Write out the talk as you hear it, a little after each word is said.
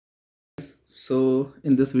So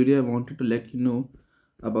in this video, I wanted to let you know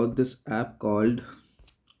about this app called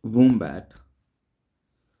Wombat.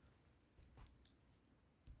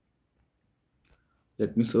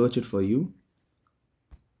 Let me search it for you.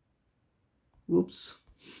 Whoops.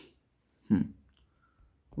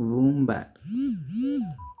 Wombat.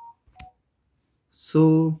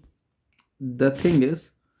 So the thing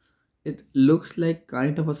is, it looks like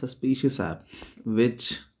kind of a suspicious app,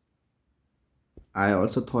 which I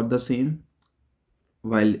also thought the same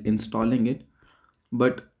while installing it.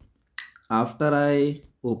 But after I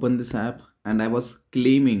opened this app and I was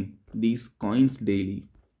claiming these coins daily.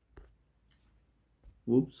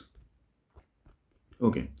 Whoops.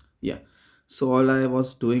 Okay, yeah. So all I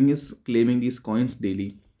was doing is claiming these coins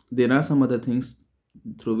daily. There are some other things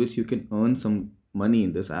through which you can earn some money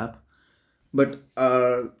in this app, but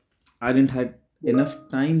I didn't had enough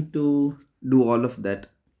time to do all of that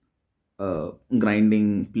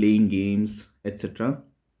grinding, playing games, etc.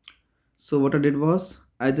 So what I did was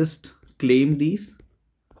I just claimed these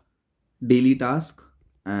daily tasks,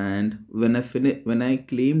 and when I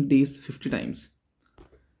claimed these 50 times,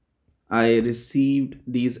 I received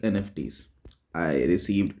these NFTs. I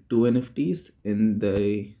received two NFTs in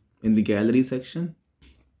the gallery section.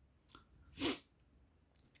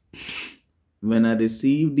 When I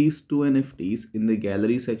received these two NFTs in the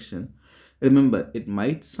gallery section, remember, it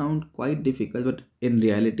might sound quite difficult, but in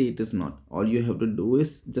reality it is not. All you have to do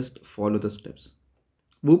is just follow the steps.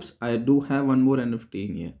 Whoops, I do have one more NFT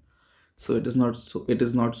in here. So it is not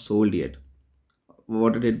sold yet.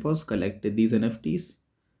 What I did was collected these NFTs.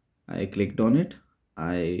 I clicked on it.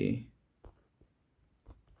 I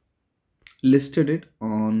listed it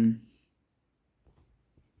on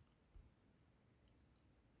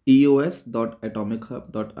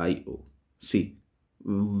eos.atomichub.io. See,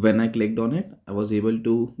 when I clicked on it, I was able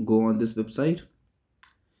to go on this website,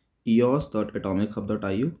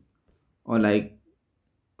 eos.atomichub.io, or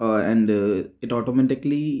it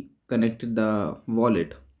automatically connected the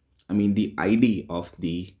wallet. I mean, the ID of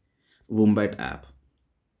the Wombat app.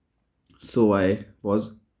 So I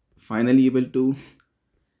was finally able to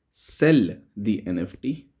sell the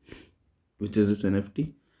NFT, which is this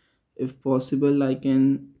NFT. If possible, I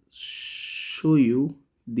can show you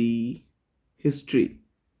the history.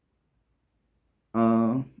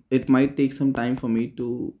 It might take some time for me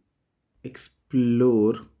to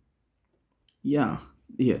explore. Yeah,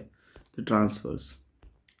 here the transfers.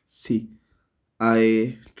 See,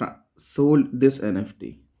 I sold this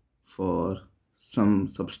NFT for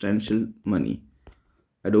some substantial money.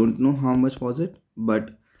 I don't know how much was it,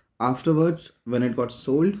 but afterwards, when it got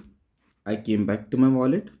sold, I came back to my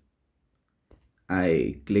wallet.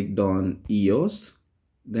 I clicked on EOS,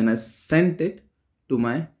 then I sent it to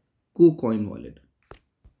my KuCoin wallet.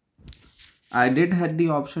 I did had the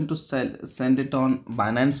option to send it on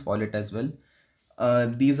Binance wallet as well.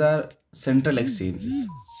 These are central exchanges,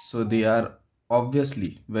 so they are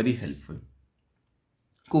obviously very helpful.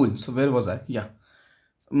 Cool. So where was I? Yeah.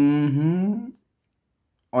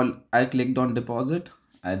 All I clicked on deposit.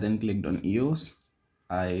 I then clicked on EOS.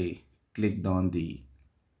 I clicked on the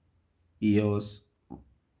EOS.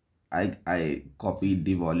 I copied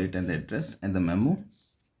the wallet and the address and the memo,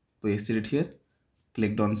 pasted it here,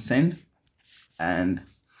 clicked on send, and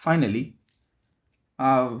finally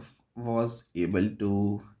I was able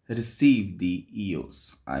to receive the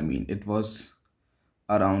EOS. I mean, it was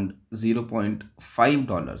around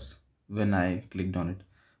 $0.5 when I clicked on it,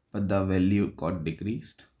 but the value got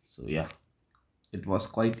decreased. So yeah, it was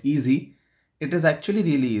quite easy. It is actually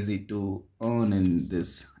really easy to earn in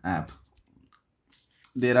this app.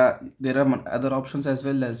 There are other options as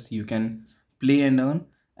well, as you can play and earn,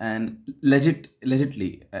 and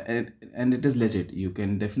legitly, and it is legit. You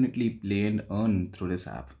can definitely play and earn through this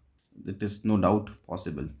app. It is no doubt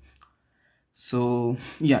possible. So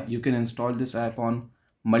yeah, you can install this app on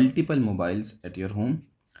multiple mobiles at your home.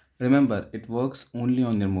 Remember, it works only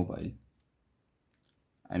on your mobile.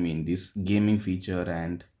 I mean, this gaming feature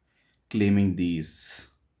and claiming these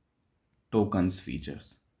tokens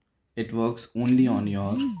features, it works only on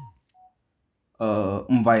your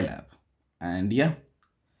mobile app. And yeah,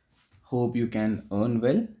 hope you can earn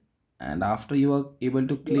well, and after you are able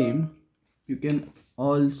to claim, you can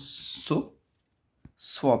also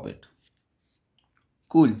swap it.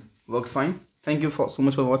 Cool, works fine. Thank you for so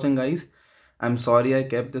much for watching, guys. I'm sorry I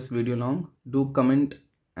kept this video long. Do comment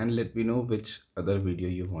and let me know which other video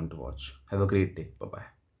you want to watch. Have a great day. Bye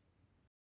bye.